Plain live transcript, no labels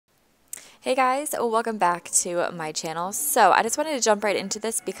Hey guys, welcome back to my channel. So I just wanted to jump right into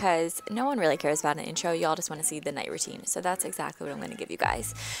this because no one really cares about an intro. Y'all just want to see the night routine. So that's exactly what I'm going to give you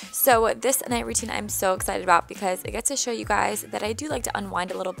guys. So this night routine I'm so excited about because it gets to show you guys that I do like to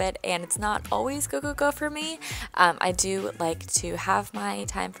unwind a little bit, and it's not always go for me. I do like to have my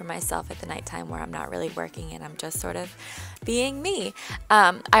time for myself at the nighttime where I'm not really working and I'm just sort of being me.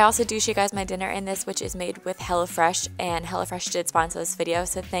 I also do show you guys my dinner in this, which is made with HelloFresh, and HelloFresh did sponsor this video,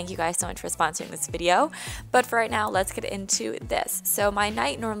 so thank you guys so much for sponsoring this video. But for right now, let's get into this. So my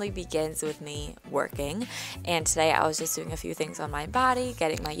night normally begins with me working, and today I was just doing a few things on my body,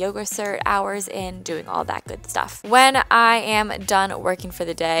 getting my yoga cert hours in, doing all that good stuff. When I am done working for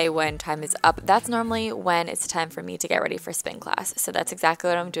the day, when time is up, that's normally when it's time for me to get ready for spin class. So that's exactly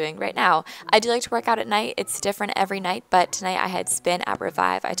what I'm doing right now. I do like to work out at night. It's different every night, but tonight I had spin at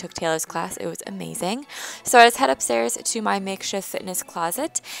Revive. I took Taylor's class. It was amazing. So I just head upstairs to my makeshift fitness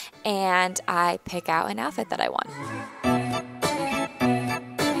closet and I pick out an outfit that I want.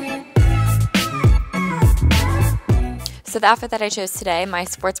 So the outfit that I chose today, my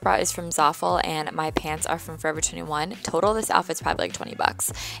sports bra is from Xoxo and my pants are from Forever 21. Total, this outfit's probably like 20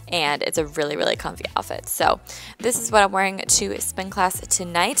 bucks, and it's a really comfy outfit. So this is what I'm wearing to spin class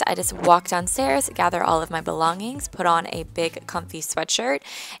tonight. I just walk downstairs, gather all of my belongings, put on a big comfy sweatshirt,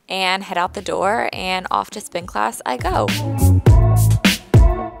 and head out the door, and off to spin class I go.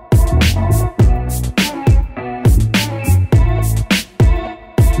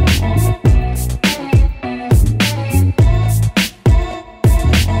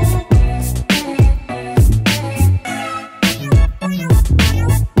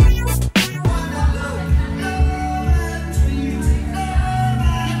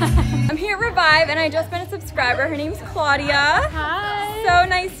 And I just been a subscriber. Her name's Claudia. Hi. So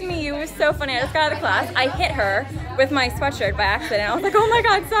nice to meet you. It was so funny. I just got out of class. I hit her with my sweatshirt by accident. I was like, oh my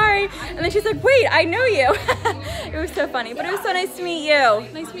god, sorry. And then she's like, wait, I know you. It was so funny. But it was so nice to meet you.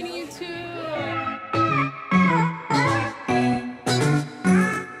 Nice meeting you too.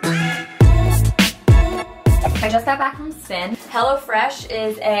 I just got back from spin. HelloFresh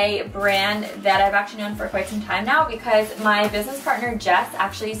is a brand that I've actually known for quite some time now because my business partner Jess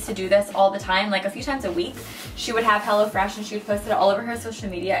actually used to do this all the time, like a few times a week. She would have HelloFresh and she would post it all over her social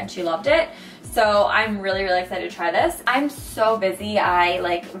media and she loved it. So I'm really excited to try this. I'm so busy. I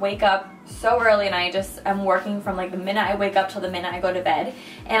like wake up so early and I'm working from like the minute I wake up till the minute I go to bed,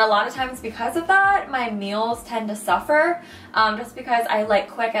 and a lot of times because of that my meals tend to suffer, just because I like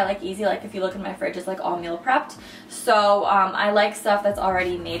quick, I like easy. Like if you look in my fridge, it's like all meal prepped. So I like stuff that's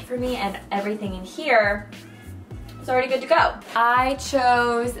already made for me, and everything in here is already good to go. I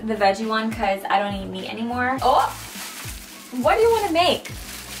chose the veggie one because I don't eat meat anymore. Oh, what do you want to make?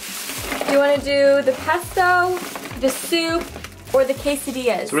 Do you want to do the pesto, the soup, or the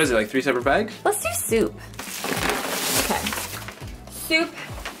quesadillas? So what is it, like 3 separate bags? Let's do soup. Okay. Soup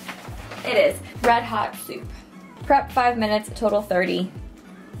it is. Red hot soup. Prep 5 minutes, total 30.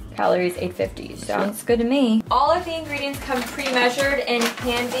 Calories 850. Sounds good to me. All of the ingredients come pre-measured in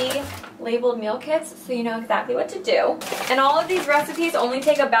handy labeled meal kits, so you know exactly what to do. And all of these recipes only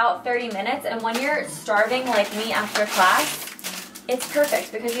take about 30 minutes, and when you're starving like me after class, it's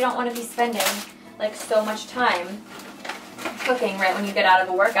perfect because you don't want to be spending like so much time cooking right when you get out of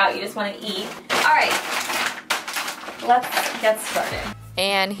a workout. You just want to eat. All right, let's get started.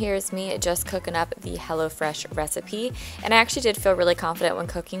 And here's me just cooking up the HelloFresh recipe. And I actually did feel really confident when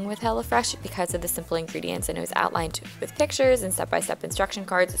cooking with HelloFresh because of the simple ingredients, and it was outlined with pictures and step-by-step instruction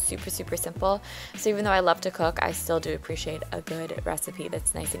cards. Super simple. So even though I love to cook, I still do appreciate a good recipe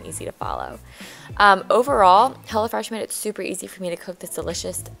that's nice and easy to follow. Overall, HelloFresh made it super easy for me to cook this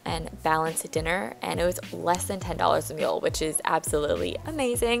delicious and balanced dinner, and it was less than $10 a meal, which is absolutely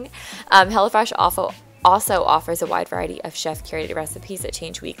amazing. HelloFresh also offers a wide variety of chef-curated recipes that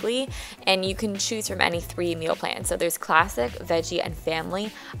change weekly, and you can choose from any 3 meal plans. So there's classic, veggie, and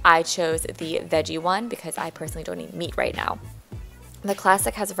family. I chose the veggie one because I personally don't eat meat right now. The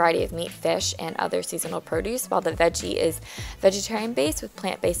classic has a variety of meat, fish, and other seasonal produce, while the veggie is vegetarian-based with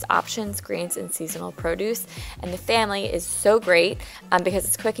plant-based options, greens, and seasonal produce. And the family is so great because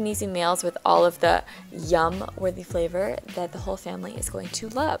it's quick and easy meals with all of the yum-worthy flavor that the whole family is going to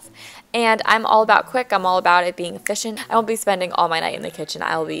love. And I'm all about quick. I'm all about it being efficient. I won't be spending all my night in the kitchen.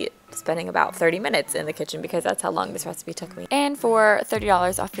 I will be spending about 30 minutes in the kitchen because that's how long this recipe took me. And for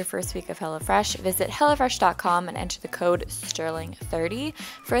 $30 off your first week of HelloFresh, visit HelloFresh.com and enter the code Sterling30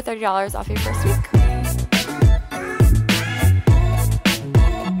 for $30 off your first week.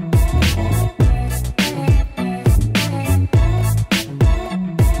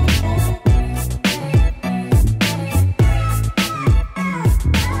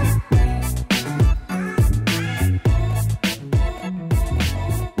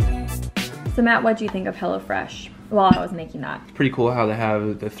 So Matt, what do you think of HelloFresh while I was making that? It's pretty cool how they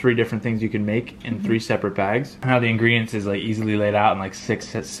have the 3 different things you can make in 3 separate bags. How the ingredients is like easily laid out in like 6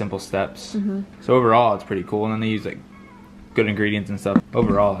 simple steps. So overall, it's pretty cool. And then they use like good ingredients and stuff.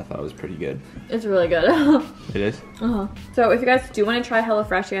 Overall, I thought it was pretty good. It's really good. It is? So if you guys do want to try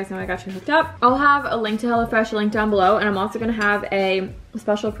HelloFresh, you guys know I got you hooked up. I'll have a link to HelloFresh linked down below, and I'm also going to have a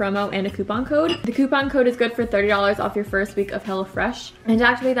special promo and a coupon code. The coupon code is good for $30 off your first week of HelloFresh. And to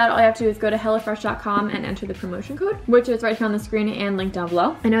activate that, all you have to do is go to hellofresh.com and enter the promotion code, which is right here on the screen and linked down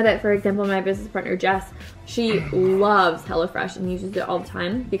below. I know that, for example, my business partner, Jess, she loves HelloFresh and uses it all the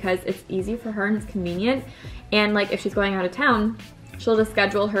time because it's easy for her and it's convenient. And like if she's going out of town, she'll just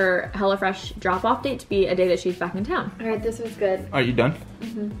schedule her HelloFresh drop-off date to be a day that she's back in town. All right, this was good. Are you done?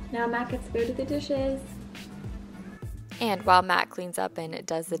 Now Matt gets to go to the dishes. And while Matt cleans up and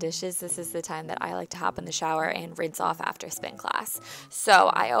does the dishes, this is the time that I like to hop in the shower and rinse off after spin class. So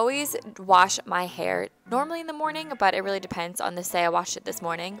I always wash my hair normally in the morning, but it really depends on this day. I washed it this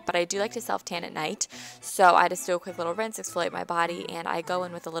morning, but I do like to self-tan at night. So I just do a quick little rinse, exfoliate my body, and I go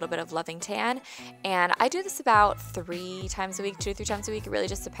in with a little bit of loving tan. And I do this about 3 times a week, 2 to 3 times a week. It really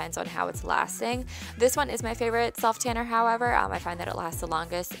just depends on how it's lasting. This one is my favorite self-tanner, however. I find that it lasts the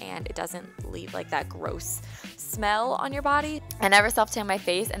longest and it doesn't leave like that gross smell on your body. I never self-tan my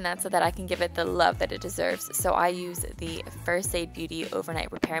face, and that's so that I can give it the love that it deserves. So I use the First Aid Beauty Overnight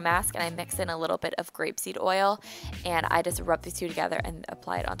Repair Mask, and I mix in a little bit of grapeseed oil, and I just rub these 2 together and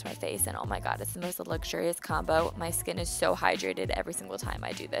apply it onto my face, and oh my god, it's the most luxurious combo. My skin is so hydrated every single time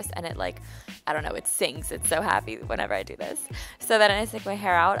I do this, and it like, I don't know, it sings. It's so happy whenever I do this. So then I take my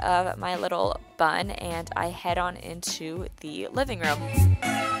hair out of my little bun, and I head on into the living room.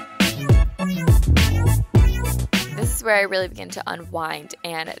 This is where I really begin to unwind,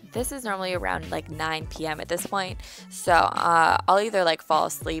 and this is normally around like 9 p.m. at this point. So I'll either like fall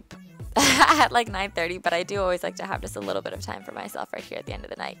asleep at like 9:30, but I do always like to have just a little bit of time for myself right here at the end of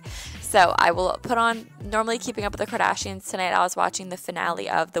the night. So I will put on, normally Keeping Up with the Kardashians. Tonight I was watching the finale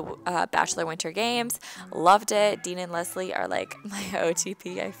of the Bachelor Winter Games. Loved it. Dean and Leslie are like my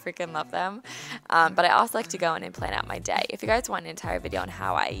OTP. I freaking love them. But I also like to go in and plan out my day. If you guys want an entire video on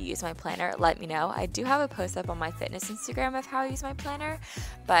how I use my planner, let me know. I do have a post up on my fitness Instagram of how I use my planner,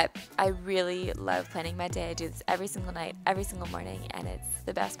 but I really love planning my day. I do this every single night, every single morning, and it's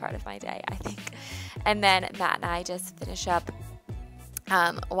the best part of my day, I think. And then Matt and I just finish up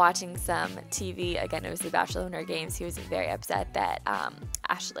watching some TV. Again, it was the Bachelor Winter Games. He was very upset that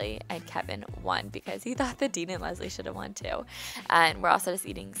Ashley and Kevin won because he thought that Dean and Leslie should have won too. And we're also just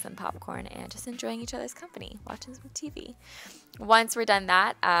eating some popcorn and just enjoying each other's company, watching some TV. Once we're done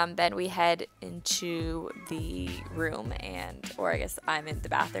that, then we head into the room, or I guess I'm in the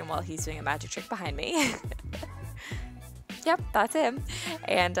bathroom while he's doing a magic trick behind me. Yep, that's him.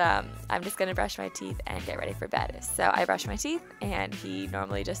 And I'm just gonna brush my teeth and get ready for bed. So I brush my teeth, and he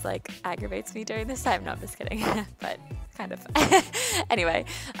normally just like aggravates me during this time. No, I'm just kidding, but kind of. Anyway,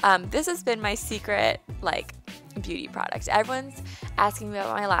 this has been my secret like beauty product. Everyone's asking me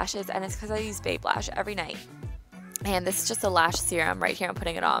about my lashes, and it's because I use Babe Lash every night. And this is just a lash serum right here. I'm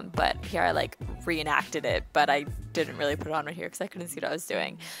putting it on, but here I like reenacted it, but I didn't really put it on right here because I couldn't see what I was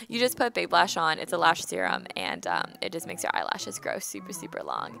doing. You just put Babe Lash on. It's a lash serum, and it just makes your eyelashes grow super, super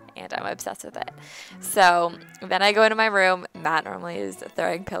long, and I'm obsessed with it. So then I go into my room. Matt normally is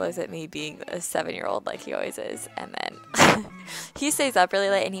throwing pillows at me, being a 7-year-old like he always is, and then he stays up really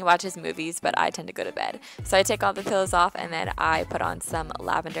late and he watches movies, but I tend to go to bed. So I take all the pillows off, and then I put on some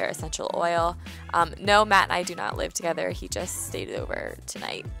lavender essential oil. No, Matt and I do not live together. He just stayed over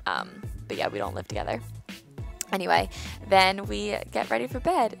tonight. But yeah, we don't live together. Anyway, then we get ready for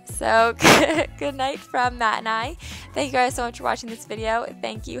bed. So good night from Matt and I. Thank you guys so much for watching this video.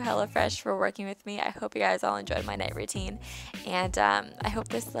 Thank you, HelloFresh, for working with me. I hope you guys all enjoyed my night routine. And I hope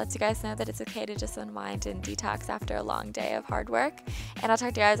this lets you guys know that it's okay to just unwind and detox after a long day of hard work. And I'll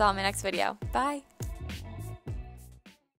talk to you guys all in my next video. Bye.